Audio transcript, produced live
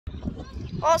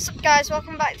What's up guys,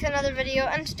 welcome back to another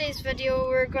video. In today's video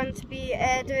we're going to be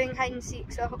doing hide and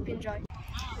seek, so I hope you enjoy.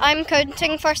 I'm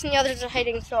counting first and the others are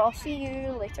hiding, so I'll see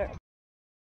you later.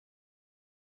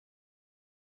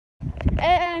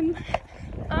 I'm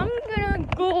gonna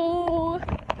go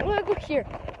here.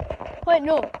 Wait,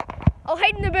 no. I'll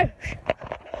hide in the bush.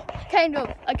 Kind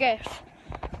of, I guess.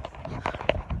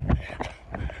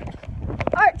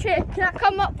 Archie, can I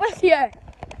come up with you?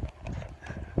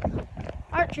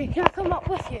 Archie, can I come up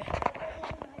with you?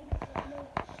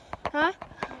 Huh?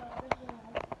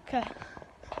 Okay.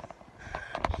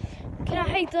 Can I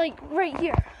hide like right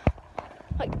here?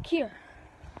 Like here?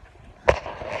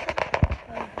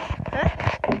 Huh?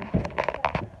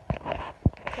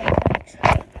 Okay, thanks.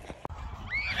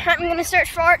 I'm gonna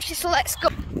search for Archie, so let's go.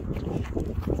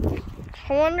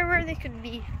 I wonder where they could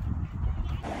be.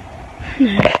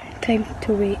 Time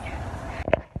to wait.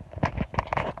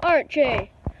 Archie!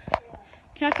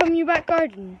 Can I come in your back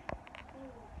garden?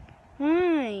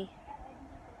 Hi.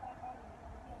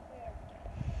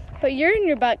 But you're in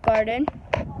your back garden.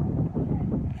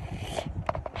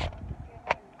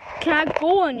 Can I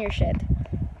go on your shed?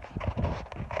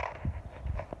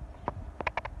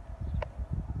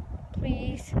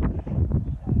 Please.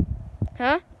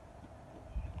 Huh?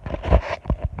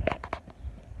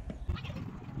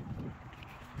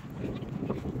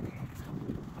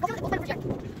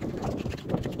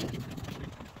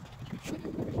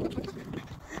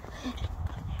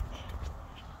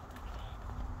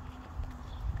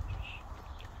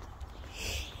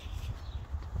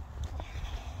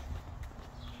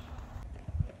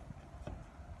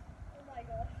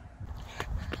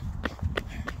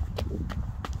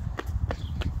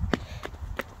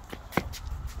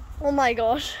 Oh my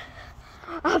gosh,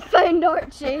 I found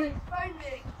Archie. Find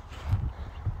me.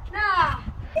 Nah.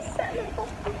 He's sitting on top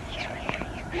of the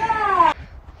shed. Nah.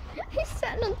 He's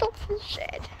sitting on top of the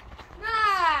shed.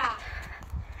 Nah.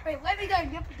 Wait, let me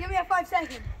down. Give me a 5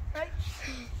 second. Right?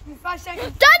 Give me 5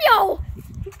 seconds. Daniel!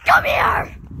 Come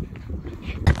here!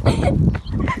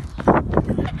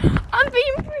 I'm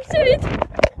being pursued.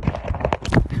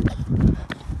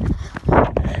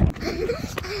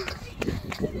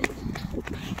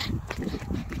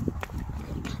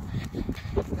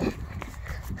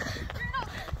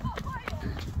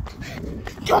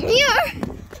 Come here!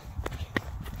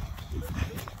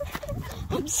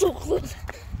 I'm so close.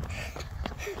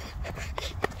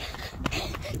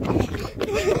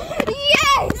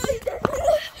 Yes!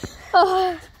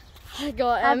 Oh, I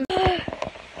got him.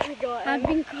 I got him. I've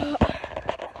been caught.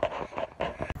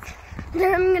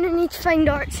 Now I'm gonna need to find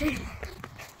Archie.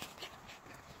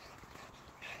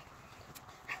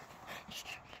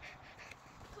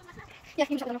 Yeah, you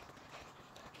can shut that off.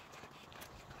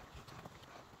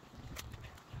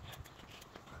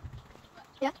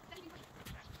 Yeah?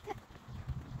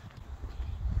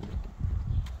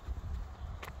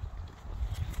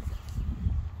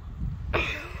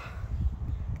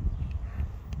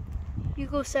 You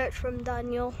go search for him,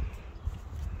 Daniel.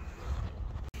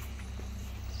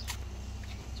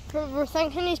 We're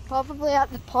thinking he's probably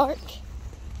at the park,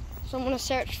 so I'm going to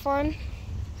search for him.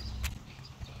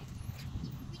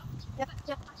 Yeah,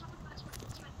 yeah.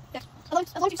 Yeah. As long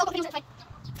as you still got things inside.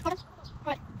 Okay.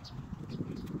 Right.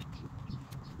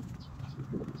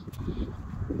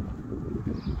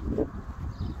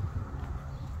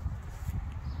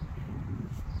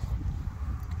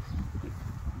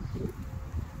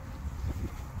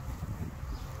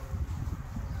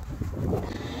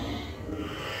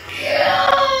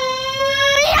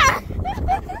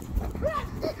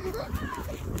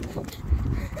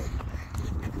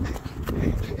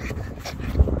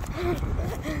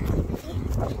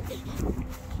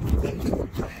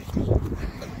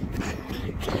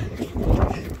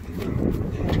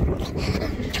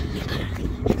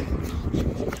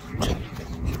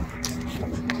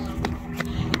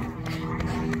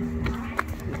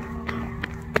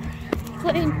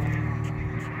 Clean.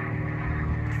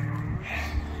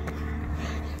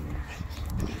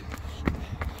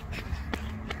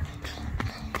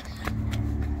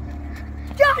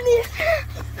 Johnny!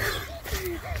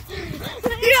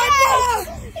 Yes!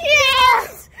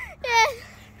 Yes! Yes!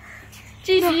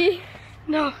 GG.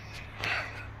 No.